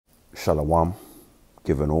Shalom,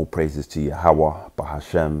 giving all praises to Yahweh,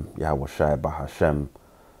 Bahashem, Yahweh Shai, Bahashem,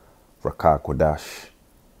 Rakah Kodash,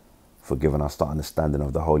 for giving us the understanding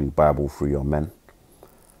of the Holy Bible through your men,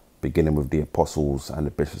 beginning with the apostles and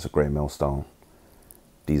the bishops of Great Millstone.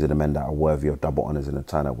 These are the men that are worthy of double honors in the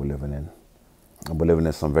time that we're living in. And we're living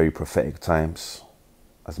in some very prophetic times.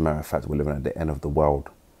 As a matter of fact, we're living at the end of the world,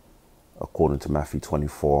 according to Matthew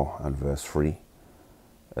 24 and verse 3.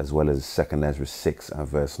 As well as 2 Ezra 6 and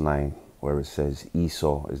verse 9, where it says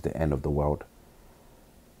Esau is the end of the world.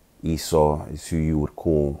 Esau is who you would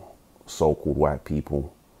call so-called white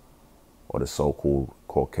people, or the so-called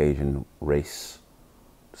Caucasian race,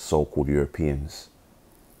 so-called Europeans.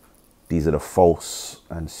 These are the false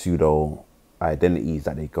and pseudo identities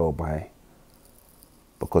that they go by,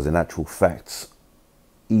 because in actual fact,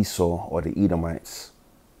 Esau, or the Edomites,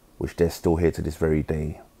 which they're still here to this very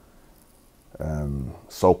day,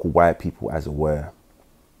 so-called white people, as it were,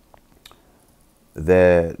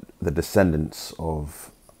 they're the descendants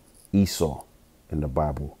of Esau in the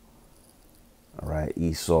Bible. All right,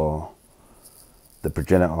 Esau, the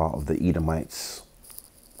progenitor of the Edomites,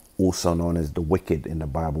 also known as the wicked in the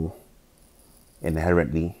Bible,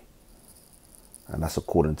 inherently, and that's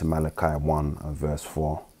according to Malachi 1 and verse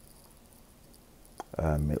 4.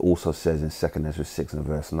 It also says in 2 Ezra 6 and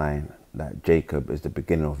verse 9 that Jacob is the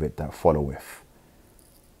beginning of it that followeth.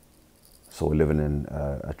 So we're living in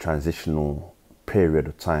a transitional period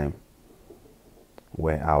of time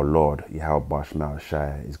where our Lord, Yahweh Bashmal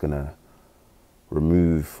Shai, is going to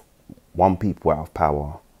remove one people out of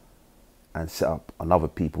power and set up another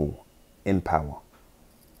people in power.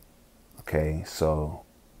 Okay, so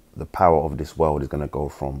the power of this world is going to go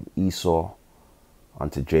from Esau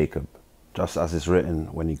unto Jacob. Just as it's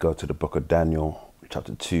written when you go to the book of Daniel,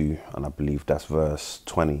 chapter 2, and I believe that's verse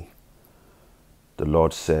 20. The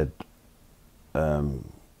Lord said,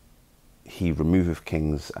 he removeth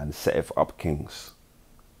kings and setteth up kings.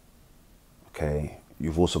 Okay,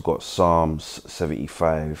 you've also got Psalms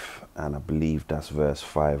 75, and I believe that's verse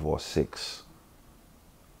 5 or 6.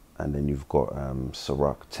 And then you've got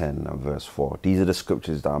Sirach 10 and verse 4. These are the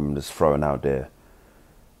scriptures that I'm just throwing out there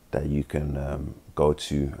that you can go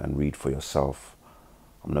to and read for yourself.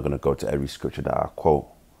 I'm not going to go to every scripture that I quote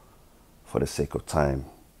for the sake of time.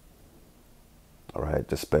 All right,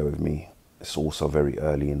 just bear with me. It's also very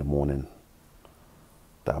early in the morning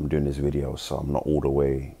that I'm doing this video, so I'm not all the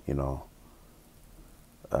way,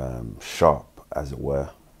 sharp, as it were.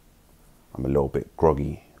 I'm a little bit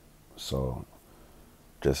groggy, so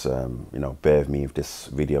just, bear with me if this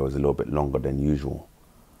video is a little bit longer than usual.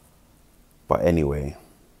 But anyway,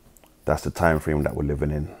 that's the time frame that we're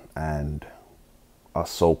living in, and our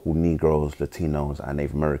so-called Negroes, Latinos, and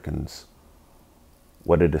Native Americans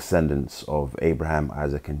were the descendants of Abraham,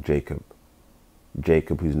 Isaac, and Jacob.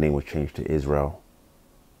 Jacob, whose name was changed to Israel.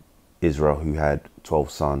 Israel, who had 12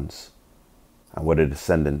 sons, and were the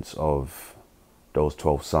descendants of those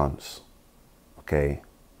 12 sons. Okay,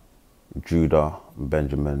 Judah,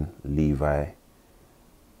 Benjamin, Levi,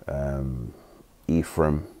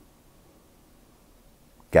 Ephraim,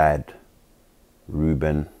 Gad,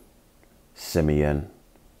 Reuben, Simeon,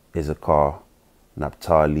 Issachar,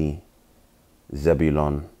 Naphtali,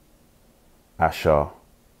 Zebulun, Asher,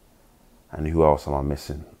 and who else am I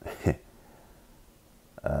missing?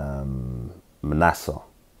 Manasseh.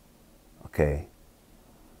 Okay,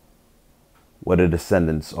 were the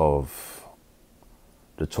descendants of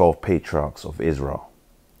the 12 patriarchs of Israel,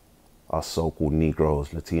 our so-called Negroes,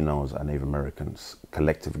 Latinos, and Native Americans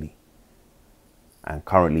collectively. And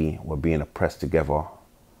currently we're being oppressed together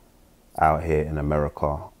out here in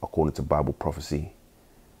America, according to Bible prophecy,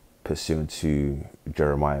 pursuant to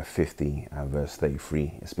Jeremiah 50 and verse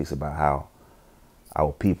 33. It speaks about how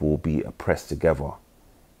our people will be oppressed together,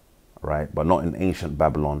 right? But not in ancient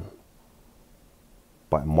Babylon,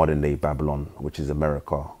 but in modern day Babylon, which is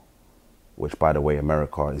America, which, by the way,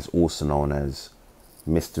 America is also known as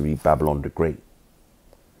Mystery Babylon the Great,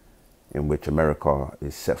 in which America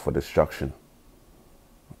is set for destruction,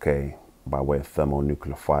 okay, by way of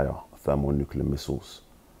thermonuclear fire, thermonuclear missiles.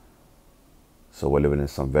 So we're living in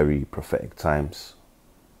some very prophetic times.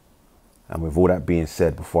 And with all that being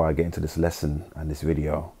said, before I get into this lesson and this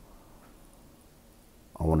video,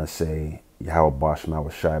 I want to say Yahweh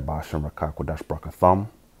Bashmal Shai Bashem Rakah Kodash Brakatham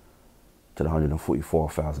to the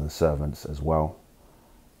 144,000 servants, as well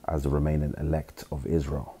as the remaining elect of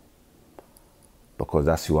Israel, because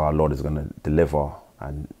that's who our Lord is going to deliver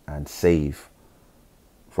and save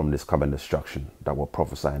from this coming destruction that we're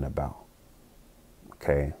prophesying about.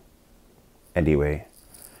 Okay, anyway,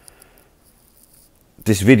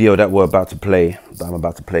 this video that I'm about to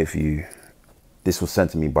play for you, This was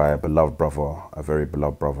sent to me by a beloved brother, a very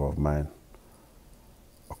beloved brother of mine,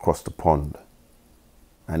 across the pond.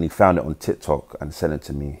 And he found it on TikTok and sent it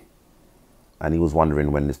to me. And he was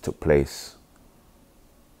wondering when this took place,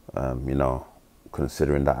 you know,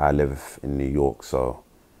 considering that I live in New York. So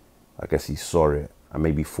I guess he saw it and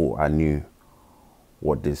maybe thought I knew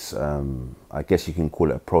what this, I guess you can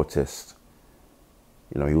call it a protest.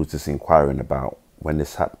 You know, he was just inquiring about when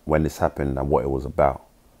this happened and what it was about.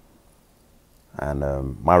 And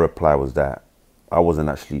my reply was that I wasn't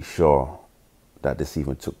actually sure that this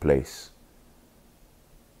even took place.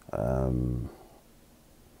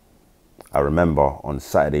 I remember on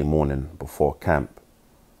Saturday morning before camp,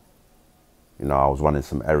 you know, I was running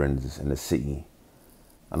some errands in the city,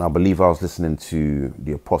 and I believe I was listening to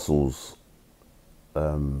the Apostles'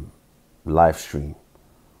 live stream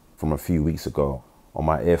from a few weeks ago on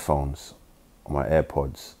my earphones, on my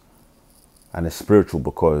AirPods. And it's spiritual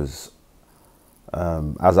because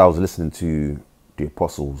as I was listening to the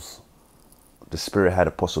Apostles, the Spirit had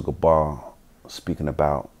Apostle Gabar speaking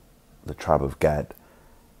about the tribe of GAD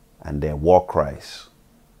and their war cries.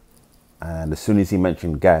 And as soon as he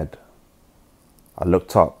mentioned GAD, I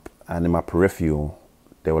looked up, and in my peripheral,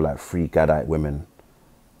 there were like 3 Gadite women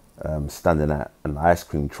standing at an ice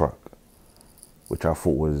cream truck, which I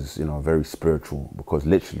thought was, you know, very spiritual, because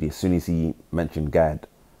literally as soon as he mentioned GAD,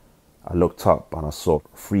 I looked up and I saw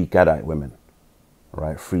 3 Gadite women,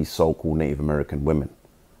 right? 3 so-called Native American women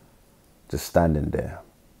just standing there,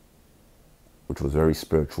 which was very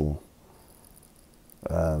spiritual.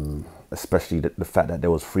 Especially the fact that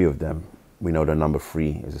there was 3 of them. We know the number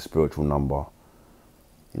 3 is a spiritual number.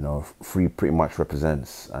 You know, 3 pretty much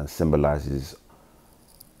represents and symbolizes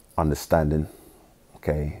understanding.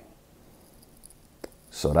 Okay.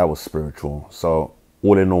 So that was spiritual. So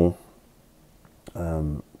all in all,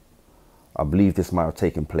 I believe this might have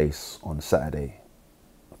taken place on Saturday.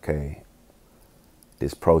 Okay.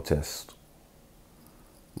 This protest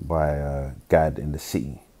by GAD in the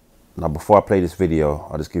city. Now, before I play this video,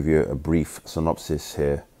 I'll just give you a brief synopsis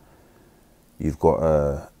here. You've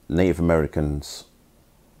got Native Americans,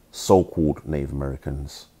 so-called Native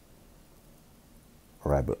Americans.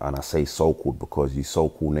 All right, and I say so-called because you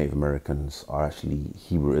so-called Native Americans are actually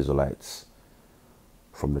Hebrew Israelites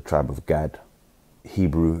from the tribe of GAD.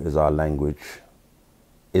 Hebrew is our language,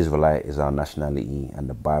 Israelite is our nationality, and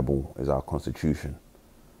the Bible is our constitution.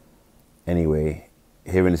 Anyway,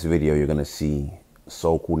 here in this video, you're going to see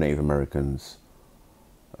so-called Native Americans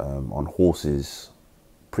on horses,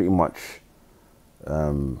 pretty much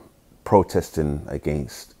protesting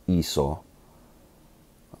against Esau,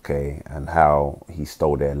 okay, and how he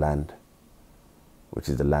stole their land, which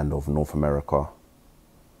is the land of North America,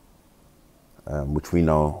 which we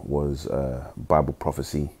know was Bible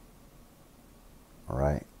prophecy, all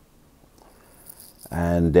right?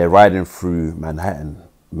 And they're riding through Manhattan,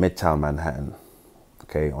 Midtown Manhattan,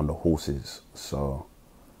 okay, on the horses. So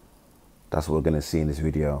that's what we're going to see in this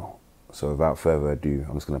video. So without further ado,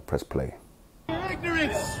 I'm just going to press play.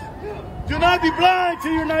 Ignorance. Do not be blind to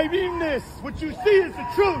your naiveness. What you see is the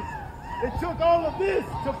truth. It took all of this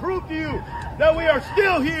to prove to you that we are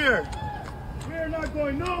still here. We are not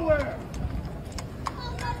going nowhere.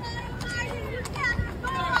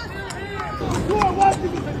 You are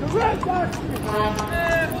watching the correct document.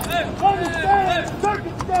 Understand the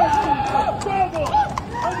circumstances of struggle.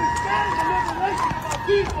 Understand the liberation of our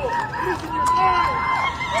people. Listen your mind.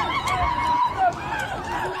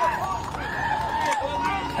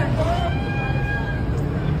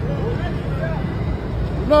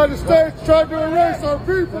 The United States tried to erase our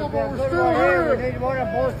people, but we're still here. We need one on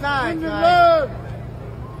both sides. In the land.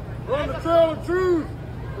 We're on the trail of truth.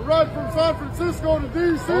 We're riding from San Francisco to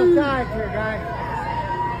D.C. Both sides here, guys.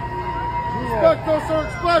 Respect us or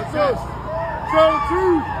expect us. Trail of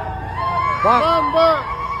truth. Stand back.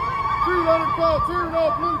 312 tearing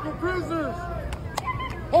all political prisoners.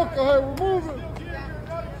 Okay, we're moving.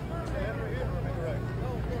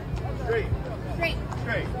 Straight. Straight.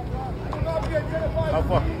 Straight. How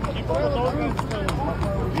far? Keep on the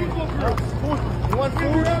equal groups. You want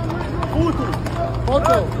food? Food.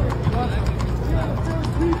 Photo.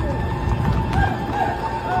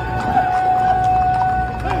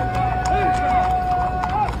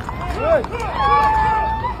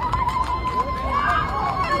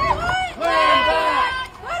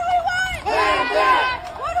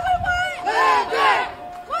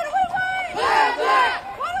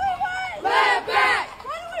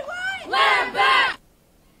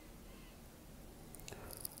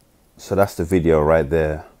 So that's the video right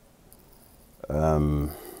there. I'm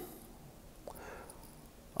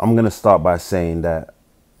going to start by saying that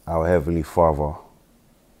our Heavenly Father,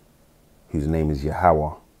 whose name is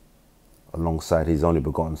Yahweh, alongside his only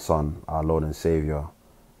begotten Son, our Lord and Savior,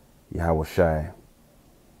 Yahweh Shai.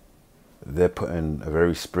 They're putting a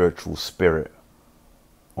very spiritual spirit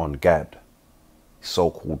on GAD,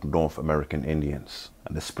 so-called North American Indians.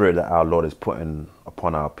 And the spirit that our Lord is putting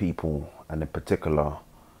upon our people, and in particular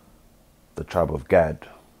the tribe of GAD,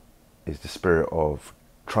 is the spirit of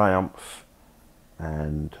triumph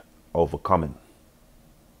and overcoming.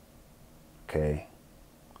 Okay,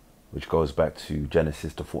 which goes back to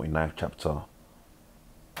Genesis, the 49th chapter,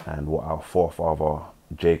 and what our forefather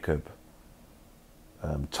Jacob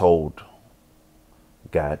told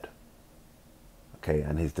GAD, okay,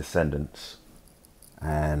 and his descendants,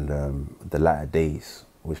 and the latter days,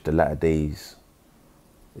 which the latter days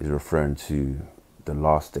is referring to the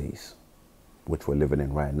last days, which we're living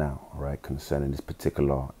in right now, all right, concerning this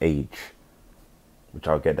particular age, which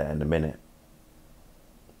I'll get that in a minute.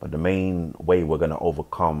 But the main way we're going to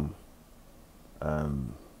overcome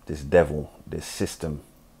this devil, this system,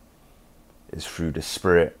 is through the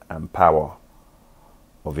spirit and power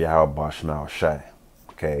of Yahweh Bashmal Shai.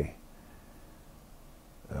 Okay.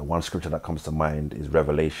 One scripture that comes to mind is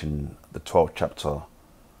Revelation, the 12th chapter.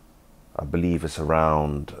 I believe it's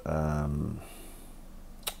around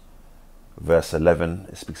verse 11.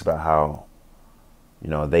 It speaks about how, you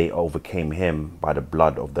know, they overcame him by the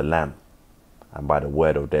blood of the Lamb and by the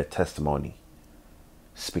word of their testimony.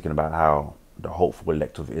 Speaking about how the hopeful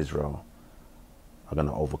elect of Israel are going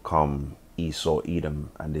to overcome Esau,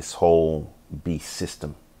 Edom, and this whole beast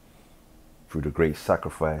system through the great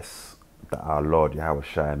sacrifice that our Lord Yahweh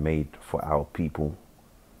Shai made for our people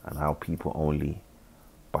and our people only,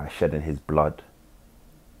 by shedding his blood,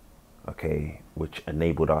 okay, which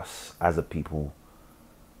enabled us as a people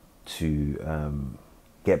to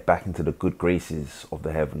get back into the good graces of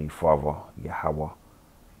the Heavenly Father, Yahweh,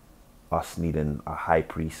 us needing a high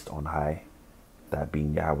priest on high, that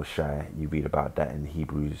being Yahweh Shai. You read about that in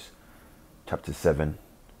Hebrews chapter 7.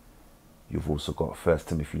 You've also got 1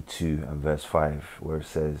 Timothy 2 and verse 5, where it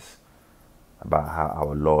says about how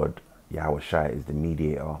our Lord Yahweh Shai is the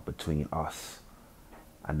mediator between us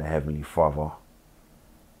and the Heavenly Father.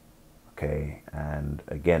 Okay, and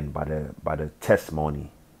again, by the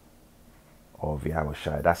testimony of Yahweh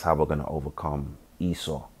Shai, that's how we're going to overcome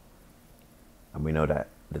Esau. And we know that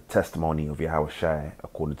the testimony of Yahweh Shai,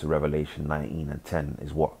 according to Revelation 19 and 10,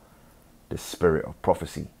 is what? The spirit of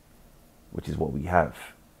prophecy, which is what we have,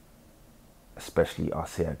 especially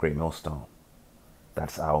us here at Great Millstone.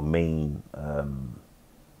 That's our main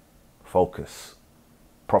focus,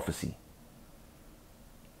 prophecy.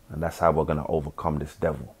 And that's how we're going to overcome this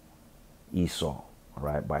devil, Esau, all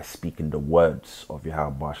right, by speaking the words of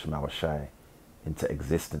Yahweh Bashmal Shai into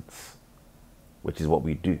existence, which is what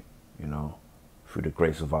we do, you know, through the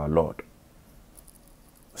grace of our Lord.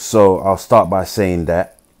 So I'll start by saying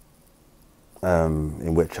that,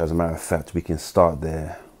 in which, as a matter of fact, we can start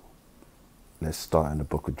there. Let's start in the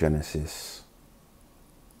book of Genesis,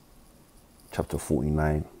 chapter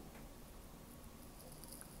 49.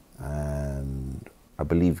 And I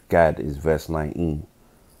believe GAD is verse 19.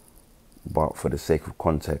 But for the sake of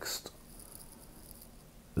context,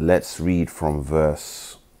 let's read from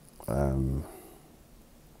verse 1.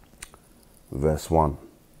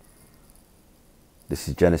 This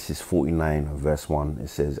is Genesis 49, verse 1. It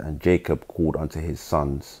says, "And Jacob called unto his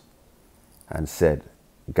sons and said,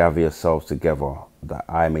 Gather yourselves together, that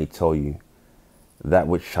I may tell you that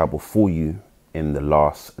which shall befall you in the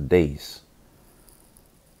last days."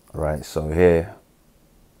 All right, so here,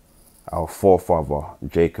 our forefather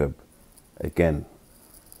Jacob, again,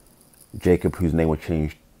 Jacob, whose name was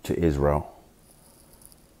changed to Israel,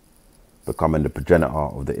 becoming the progenitor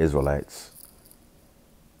of the Israelites.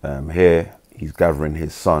 Here, he's gathering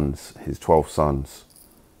his sons, his 12 sons,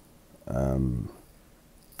 and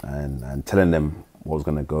telling them what was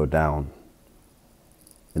going to go down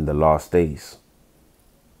in the last days.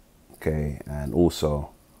 Okay, and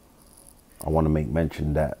also, I want to make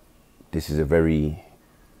mention that this is a very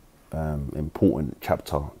important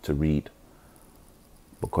chapter to read,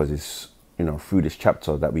 because it's, you know, through this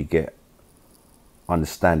chapter that we get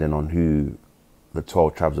understanding on who the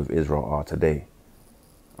 12 tribes of Israel are today.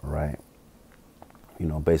 All right, you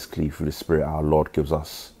know, basically through the Spirit, our Lord gives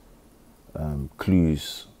us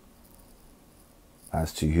clues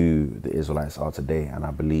as to who the Israelites are today. And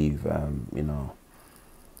I believe, you know,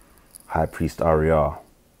 High Priest Ariah,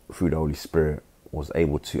 through the Holy Spirit, was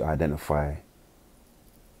able to identify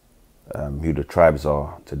who the tribes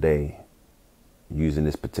are today using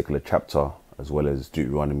this particular chapter, as well as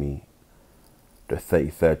Deuteronomy, the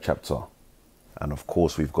 33rd chapter. And of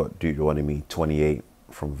course, we've got Deuteronomy 28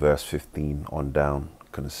 from verse 15 on down,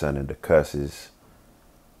 concerning the curses.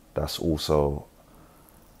 That's also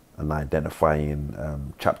an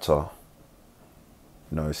identifying chapter.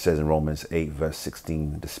 You know, it says in Romans 8 verse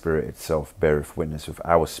 16, the Spirit itself beareth witness with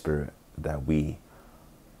our spirit that we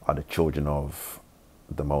are the children of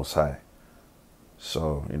the Most High.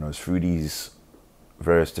 So, you know, it's through these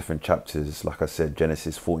various different chapters, like I said,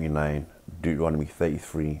 Genesis 49, Deuteronomy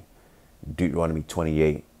 33, Deuteronomy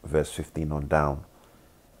 28 verse 15 on down,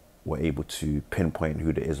 we're able to pinpoint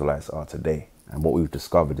who the Israelites are today. And what we've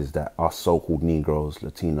discovered is that our so-called Negroes,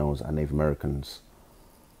 Latinos, and Native Americans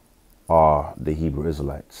are the Hebrew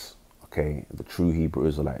Israelites, okay? The true Hebrew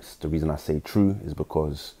Israelites. The reason I say true is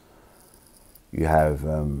because you have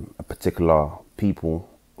a particular people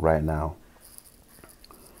right now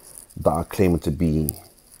that are claiming to be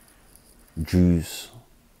Jews,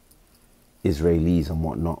 Israelis, and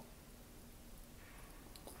whatnot,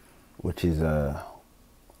 which is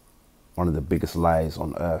one of the biggest lies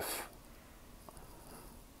on earth.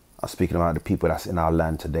 I'm speaking about the people that's in our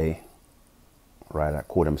land today, right, that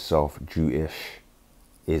call themselves Jewish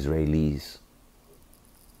Israelis.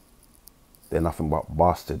 They're nothing but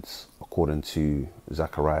bastards, according to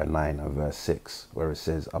Zechariah 9 and verse 6, where it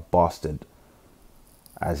says a bastard,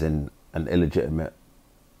 as in an illegitimate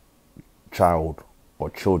child or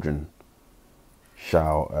children,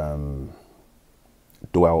 shall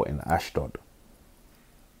dwell in Ashdod.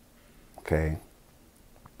 Okay.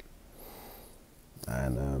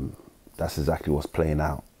 And that's exactly what's playing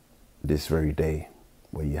out this very day,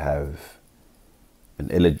 where you have an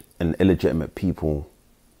illegitimate people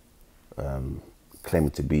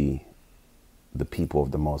claiming to be the people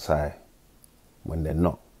of the Most High when they're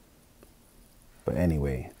not. But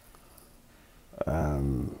anyway,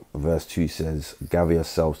 verse 2 says, gather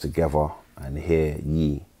yourselves together and hear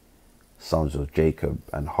ye, sons of Jacob,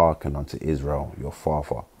 and hearken unto Israel your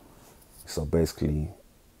father. So basically,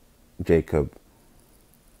 Jacob,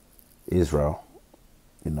 Israel,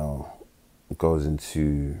 you know, goes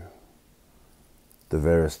into the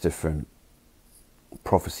various different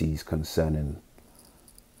prophecies concerning,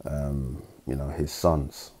 you know, his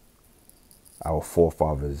sons, our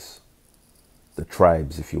forefathers, the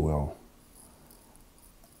tribes, if you will,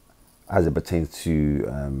 as it pertains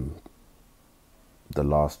to the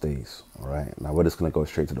last days. All right. Now we're just going to go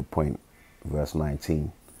straight to the point. Verse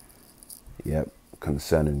 19. Yep.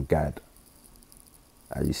 Concerning GAD.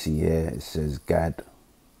 As you see here, it says, GAD,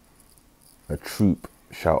 a troop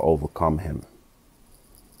shall overcome him.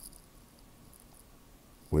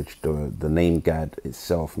 Which the name GAD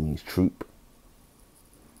itself means troop.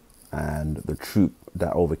 And the troop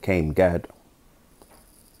that overcame GAD,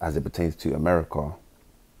 as it pertains to America,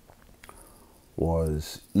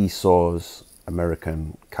 was Esau's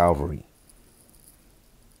American cavalry.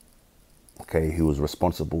 Okay, who was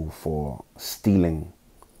responsible for stealing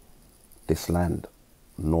this land,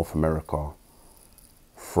 North America,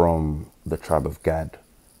 from the tribe of Gad.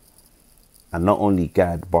 And not only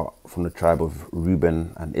Gad, but from the tribe of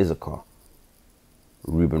Reuben and Issachar.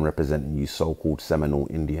 Reuben representing you so-called Seminole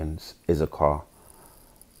Indians, Issachar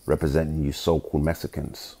representing you so-called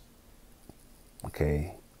Mexicans.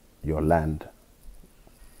 Okay, your land,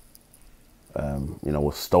 you know,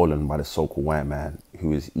 was stolen by the so-called white man,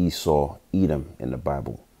 who is Esau, Edom in the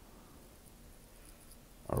Bible.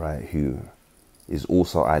 All right, who is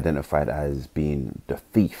also identified as being the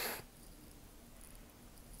thief.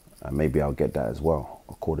 Maybe I'll get that as well,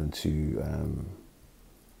 according to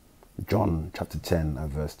John chapter 10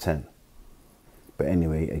 and verse 10. But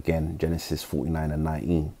anyway, again, Genesis 49 and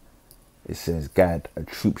 19, it says, Gad, a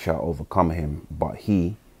troop shall overcome him, but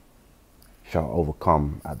he shall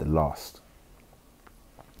overcome at the last.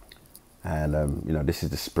 And, you know, this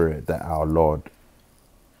is the spirit that our Lord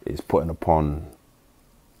is putting upon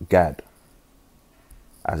Gad,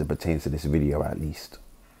 as it pertains to this video at least,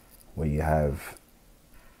 where you have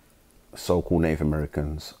so-called Native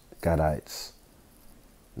Americans, Gadites,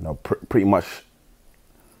 you know, pretty much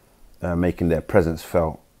making their presence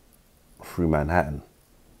felt through Manhattan.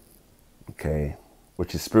 Okay,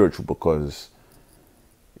 which is spiritual because,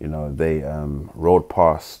 you know, they rode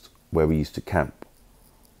past where we used to camp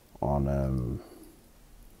on,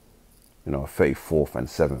 you know, 34th and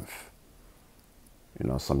 7th, you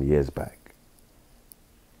know, some years back,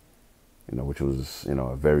 you know, which was, you know,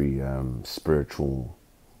 a very spiritual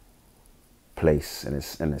place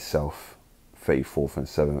in itself. 34th and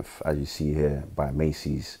 7th, as you see here by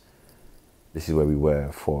Macy's. This is where we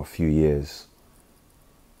were for a few years,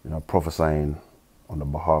 you know, prophesying on the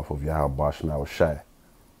behalf of Yahweh Bashmel Shai.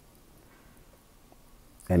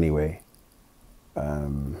 Anyway,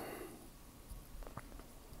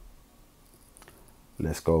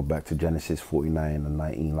 let's go back to Genesis 49 and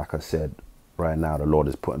 19. Like I said, right now the Lord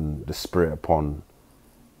is putting the spirit upon,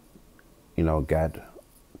 you know, GAD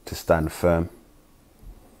to stand firm.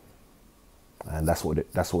 And that's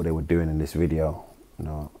what they were doing in this video, you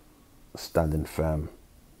know, standing firm.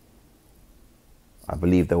 I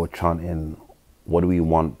believe they were chanting, what do we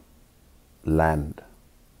want? Land.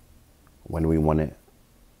 When do we want it?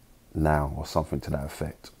 Now, or something to that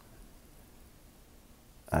effect.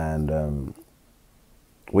 And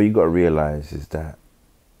what you got to realize is that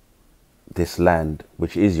this land,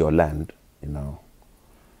 which is your land, you know,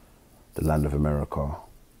 the land of America,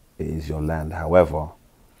 it is your land. However,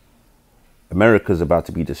 America is about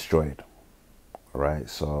to be destroyed, right?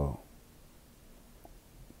 So,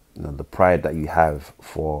 you know, the pride that you have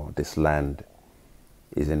for this land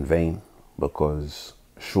is in vain, because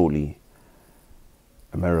shortly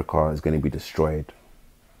America is going to be destroyed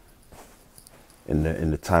in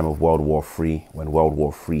the time of World War III, when World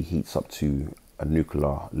War III heats up to a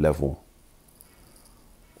nuclear level.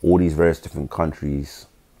 All these various different countries,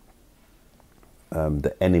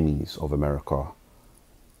 the enemies of America,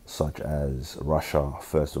 such as Russia,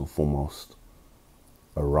 first and foremost,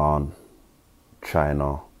 Iran,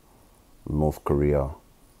 China, North Korea,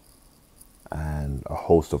 and a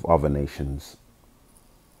host of other nations,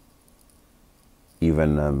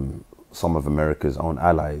 even some of America's own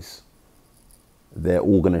allies, they're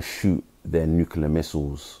all going to shoot their nuclear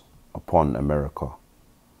missiles upon America,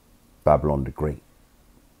 Babylon the Great,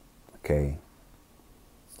 okay,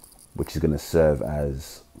 which is going to serve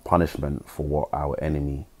as punishment for what our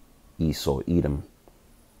enemy Esau, Edom,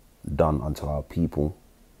 done unto our people,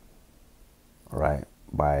 right,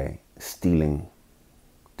 by stealing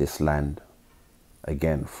this land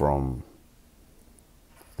again from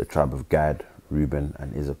the tribe of Gad, Reuben,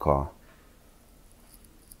 and Issachar,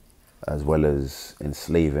 as well as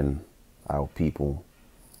enslaving our people,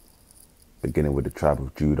 beginning with the tribe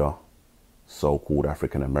of Judah, so-called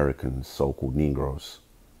African Americans, so-called Negroes.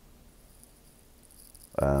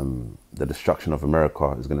 The destruction of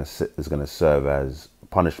America is going to serve as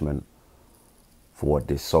punishment for what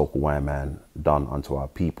this so-called white man done unto our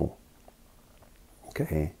people.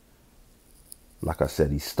 Okay, like I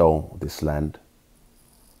said, he stole this land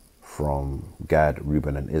from Gad,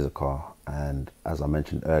 Reuben, and Issachar. And as I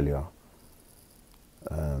mentioned earlier,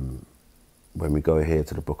 when we go here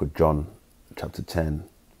to the book of John, chapter 10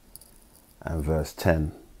 and verse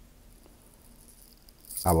 10,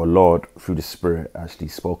 our Lord, through the Spirit, actually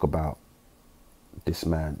spoke about this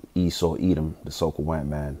man, Esau, Edom, the so-called white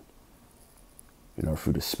man, you know,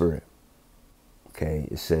 through the Spirit. Okay,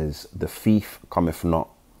 it says, the thief cometh not,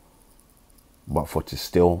 but for to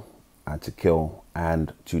steal and to kill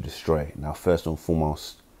and to destroy. Now, first and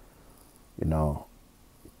foremost, you know,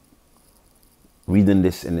 reading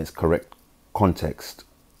this in its correct context,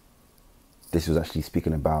 this was actually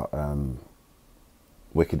speaking about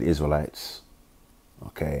wicked Israelites,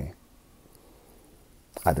 okay,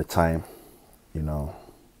 at the time, you know,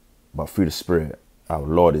 but through the Spirit, our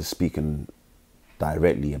Lord is speaking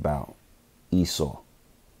directly about Esau,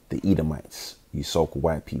 the Edomites, you so-called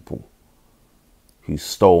white people who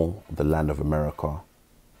stole the land of America,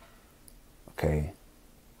 okay,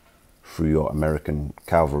 through your American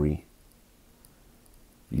cavalry.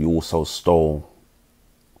 You also stole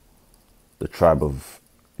the tribe of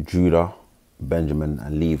Judah, Benjamin,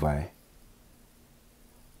 and Levi,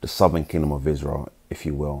 the southern kingdom of Israel, if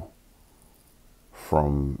you will,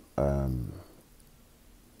 from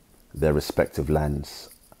their respective lands,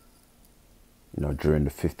 you know, during the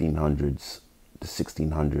 1500s, the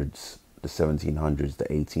 1600s, the 1700s, the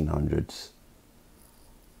 1800s.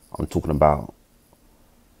 I'm talking about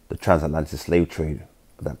the transatlantic slave trade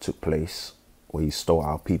that took place, where you stole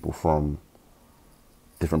our people from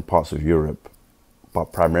different parts of Europe,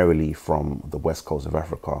 but primarily from the west coast of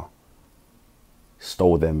Africa,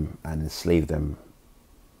 stole them and enslaved them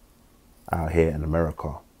out here in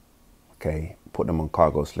America, okay, put them on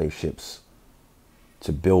cargo slave ships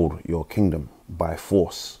to build your kingdom by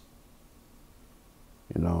force,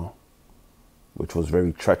 you know, which was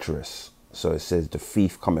very treacherous. So it says, the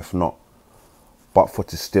thief cometh not, but for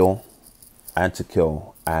to steal and to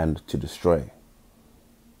kill and to destroy.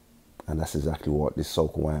 And that's exactly what this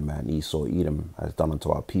so-called white man, Esau, Edom, has done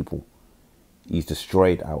unto our people. He's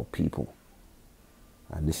destroyed our people.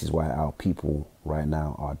 And this is why our people right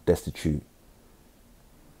now are destitute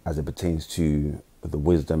as it pertains to the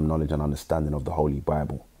wisdom, knowledge, and understanding of the Holy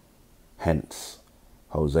Bible. Hence,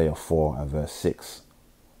 Hosea 4 and verse 6,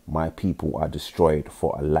 my people are destroyed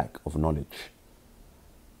for a lack of knowledge.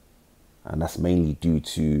 And that's mainly due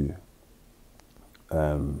to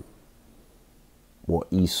what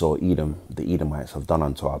Esau, Edom, the Edomites have done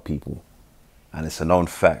unto our people. And it's a known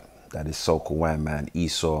fact that this so-called white man,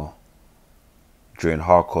 Esau, during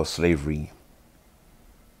hardcore slavery,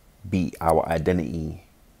 beat our identity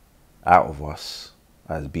out of us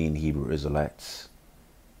as being Hebrew Israelites,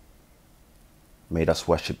 made us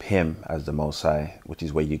worship him as the Most High, which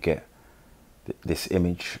is where you get this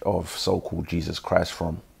image of so-called Jesus Christ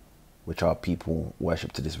from, which our people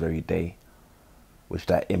worship to this very day, which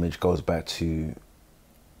that image goes back to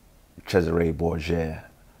Cesare Borgia,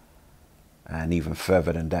 and even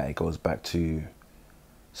further than that, it goes back to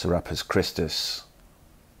Serapis Christus,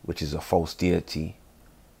 which is a false deity,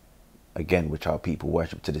 again, which our people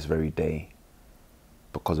worship to this very day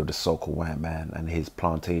because of the so-called white man and his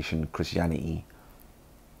plantation Christianity.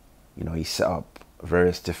 You know, he set up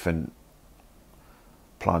various different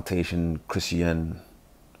plantation Christian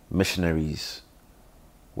missionaries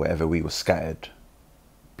wherever we were scattered,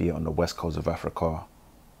 be it on the west coast of Africa,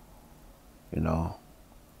 you know,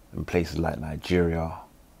 in places like Nigeria,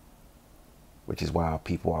 which is why our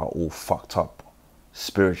people are all fucked up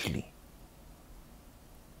spiritually,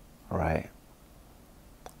 right?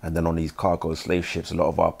 And then on these cargo slave ships, a lot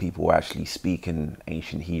of our people were actually speaking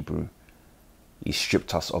ancient Hebrew. He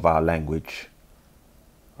stripped us of our language,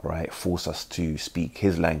 right? Forced us to speak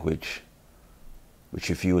his language, which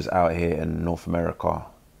if you was out here in North America,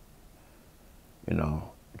 you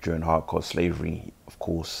know, during hardcore slavery, of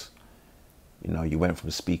course, you know, you went from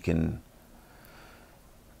speaking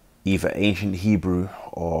either ancient Hebrew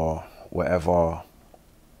or whatever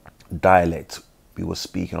dialect we were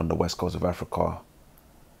speaking on the west coast of Africa.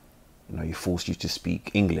 You know, you forced you to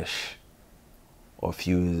speak English. Or if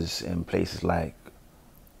you was in places like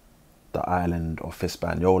the island of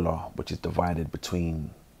Hispaniola, which is divided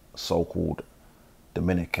between so-called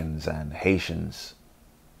Dominicans and Haitians,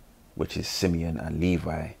 which is Simeon and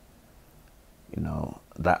Levi, you know,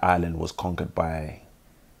 that island was conquered by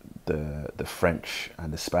the French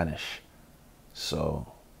and the Spanish.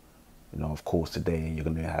 So, you know, of course, today you're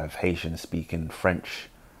going to have Haitians speaking French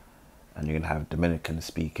and you're going to have Dominicans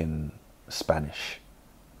speaking Spanish.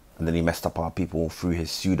 And then he messed up our people through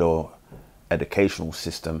his pseudo educational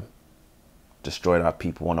system, destroyed our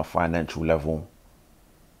people on a financial level,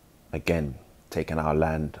 again, taking our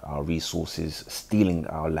land, our resources, stealing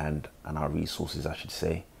our land and our resources, I should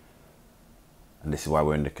say. And this is why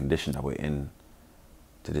we're in the condition that we're in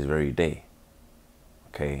to this very day.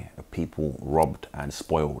 Okay, a people robbed and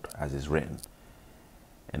spoiled, as is written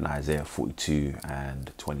in Isaiah 42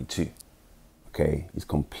 and 22. Okay, he's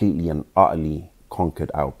completely and utterly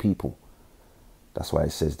conquered our people. That's why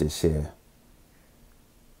it says this here.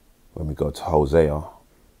 When we go to Hosea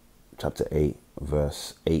chapter 8,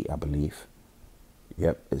 verse 8, I believe.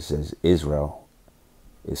 Yep, it says Israel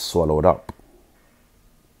is swallowed up.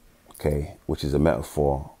 Okay, which is a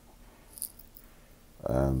metaphor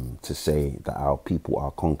to say that our people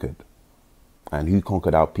are conquered. And who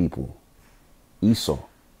conquered our people? Esau,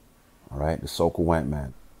 all right, the so-called white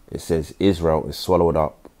man. It says Israel is swallowed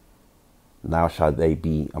up. Now shall they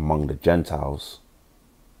be among the Gentiles,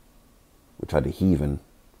 which are the heathen,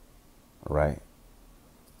 all right,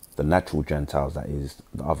 the natural Gentiles, that is,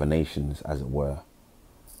 the other nations, as it were.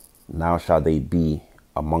 Now shall they be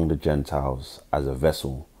among the Gentiles as a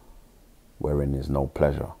vessel wherein is no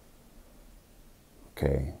pleasure.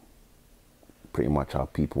 Okay, pretty much our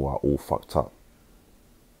people are all fucked up,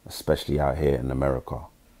 especially out here in America,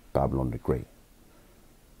 Babylon the Great.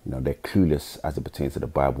 You know, they're clueless as it pertains to the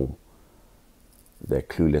Bible. They're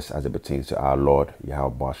clueless as it pertains to our Lord,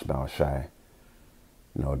 Yahweh Shai Shai.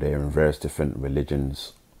 You know, they're in various different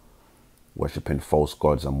religions, worshipping false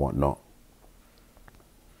gods and whatnot.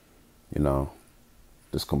 You know,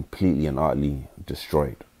 just completely and utterly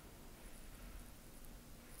destroyed.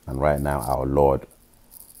 And right now, our Lord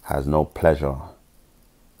has no pleasure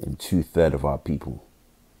in 2/3 of our people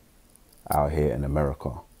out here in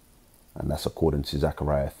America. And that's according to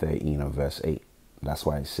Zechariah 13 and verse 8. That's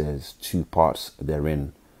why it says 2 parts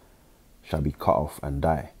therein shall be cut off and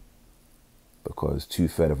die. Because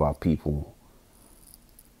 2/3 of our people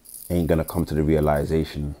ain't going to come to the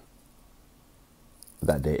realization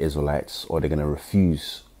that they're Israelites, or they're going to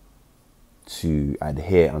refuse to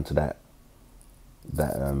adhere unto that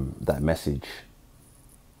message.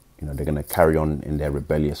 You know, they're going to carry on in their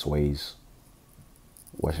rebellious ways,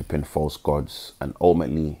 worshipping false gods, and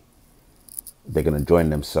ultimately they're going to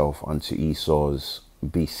join themselves unto Esau's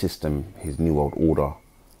beast system, his new world order,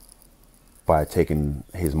 by taking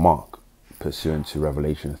his mark, pursuant to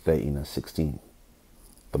Revelation 13 and 16,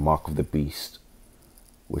 the mark of the beast,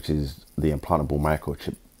 which is the implantable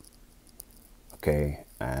microchip. Okay,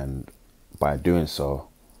 and by doing so,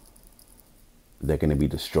 they're going to be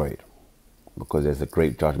destroyed, because there's a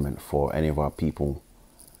great judgment for any of our people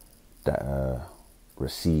that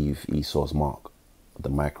receive Esau's mark, the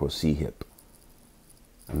micro C hip.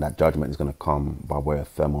 And that judgment is going to come by way of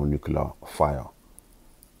thermonuclear fire,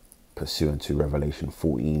 pursuant to Revelation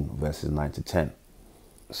 14 verses 9 to 10.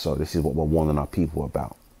 So this is what we're warning our people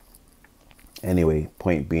about. Anyway,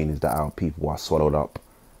 point being is that our people are swallowed up,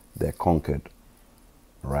 they're conquered,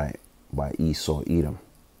 right, by Esau, Edom.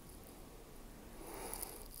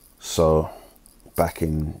 So back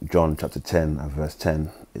in John chapter 10 and verse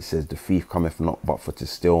 10, it says, the thief cometh not but for to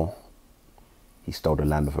steal. He stole the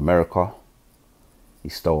land of America. He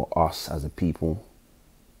stole us as a people.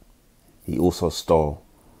 He also stole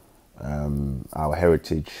our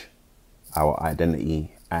heritage, our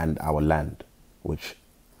identity, and our land, which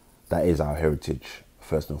that is our heritage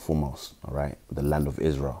first and foremost. All right, the land of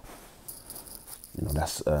Israel. You know,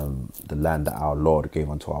 that's the land that our Lord gave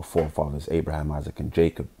unto our forefathers, Abraham, Isaac, and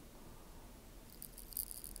Jacob.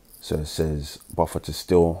 So it says, but for to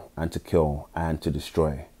steal and to kill and to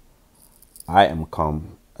destroy. I am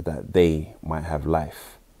come that they might have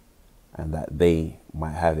life, and that they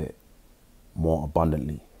might have it more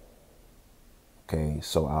abundantly. Okay,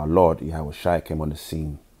 so our Lord Yahweh Shai came on the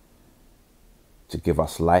scene to give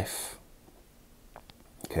us life,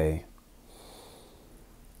 okay,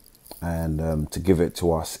 and to give it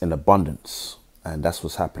to us in abundance. And that's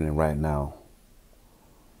what's happening right now,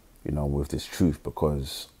 you know, with this truth,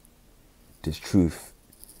 because this truth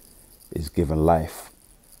is given life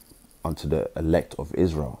unto the elect of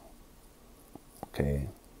Israel. Okay,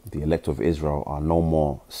 the elect of Israel are no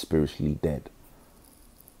more spiritually dead.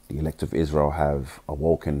 The elect of Israel have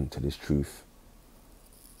awoken to this truth.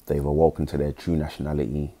 They've awoken to their true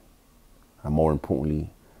nationality, and more importantly,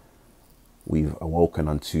 we've awoken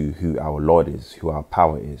unto who our Lord is, who our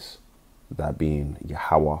power is, that being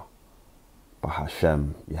Yahweh,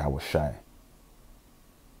 Bahashem, Yahweh Shai,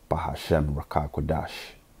 Bahashem, Rakah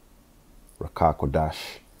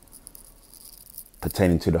Kodash,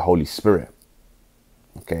 pertaining to the Holy Spirit,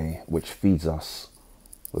 okay, which feeds us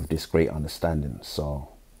with this great understanding. So,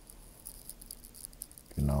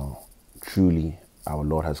 you know, truly our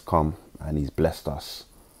Lord has come and he's blessed us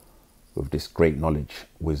with this great knowledge,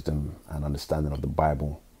 wisdom, and understanding of the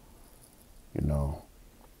Bible, you know,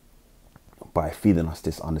 by feeding us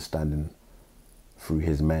this understanding through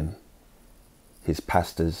his men, his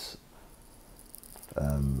pastors,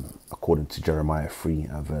 according to Jeremiah 3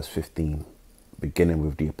 and verse 15, beginning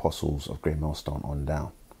with the apostles of Great Millstone on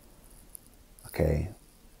down. Okay,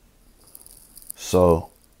 so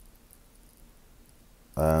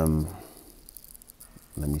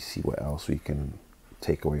let me see what else we can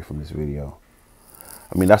take away from this video.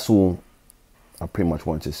 I mean, that's all I pretty much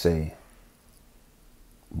wanted to say,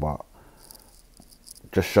 but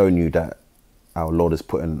just showing you that our Lord is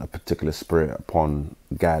putting a particular spirit upon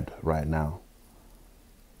GAD right now,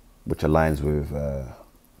 which aligns with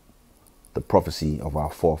the prophecy of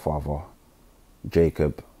our forefather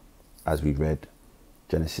Jacob, as we read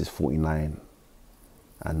Genesis 49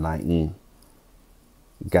 and 19.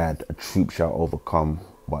 GAD, a troop shall overcome,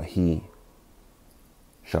 but he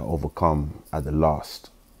shall overcome at the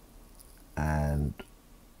last. And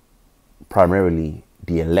primarily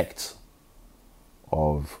the elect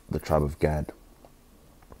of the tribe of Gad,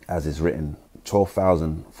 as is written,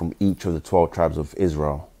 12,000 from each of the 12 tribes of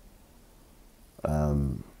Israel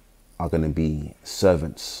are going to be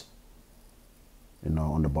servants, you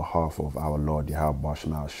know, on the behalf of our Lord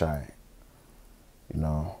Yahweh Shai. You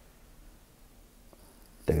know,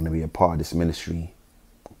 they're going to be a part of this ministry,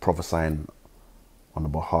 prophesying on the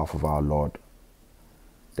behalf of our Lord.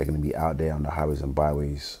 They're going to be out there on the highways and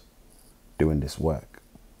byways doing this work.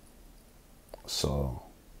 So,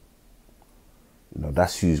 you know,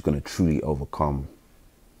 that's who's going to truly overcome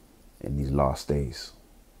in these last days.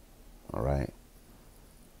 All right.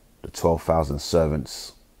 The 12,000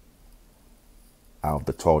 servants out of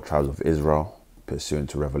the 12 tribes of Israel,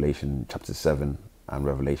 pursuant to Revelation chapter 7 and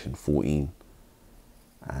Revelation 14.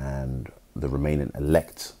 And the remaining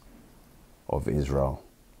elect of Israel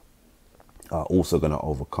are also going to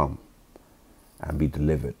overcome and be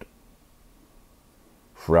delivered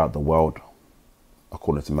throughout the world,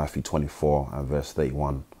 according to Matthew 24 and verse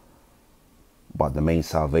 31. But the main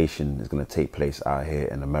salvation is going to take place out here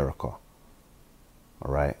in America.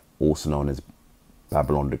 All right. Also known as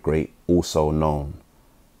Babylon the Great, also known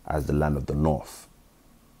as the land of the north.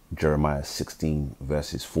 Jeremiah 16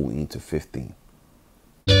 verses 14 to 15.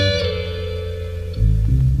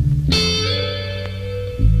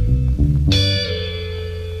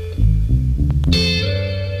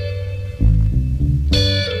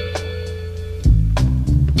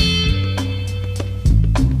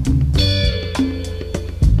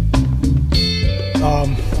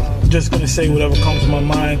 say whatever comes to my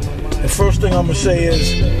mind. The first thing I'm gonna say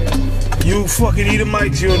is, you fucking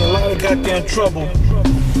Edomites, you're in a lot of goddamn trouble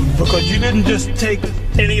because you didn't just take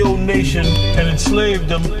any old nation and enslave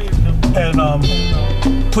them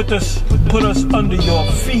and put us under your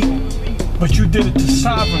feet, but you did it to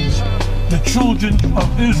sovereigns, the children of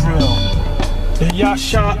Israel. And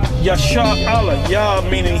Yasha Allah, Yah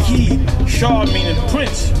meaning he, Shah meaning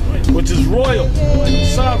prince, which is royal,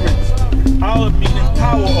 sovereigns, Allah meaning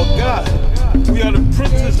power or God. We are the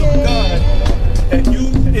princes of God, and you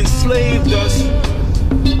enslaved us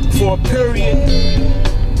for a period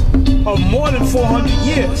of more than 400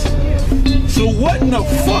 years. So what in the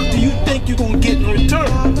fuck do you think you're gonna get in return?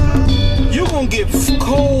 You're gonna get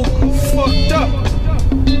cold fucked up.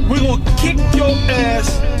 We're gonna kick your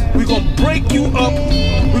ass. We're gonna break you up.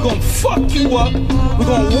 We're gonna fuck you up. We're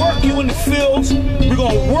gonna work you in the fields. We're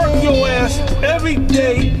gonna work your ass every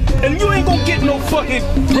day. And you ain't gonna get no fucking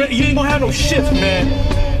break. You ain't gonna have no shift, man.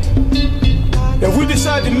 If we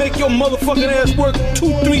decide to make your motherfucking ass work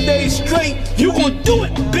 2-3 days straight, you gonna do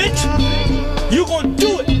it, bitch. You gonna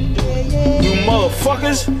do it. You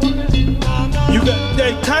motherfuckers. You got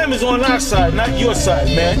that time is on our side, not your side,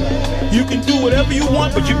 man. You can do whatever you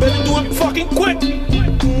want, but you better do it fucking quick.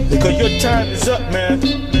 Because your time is up, man.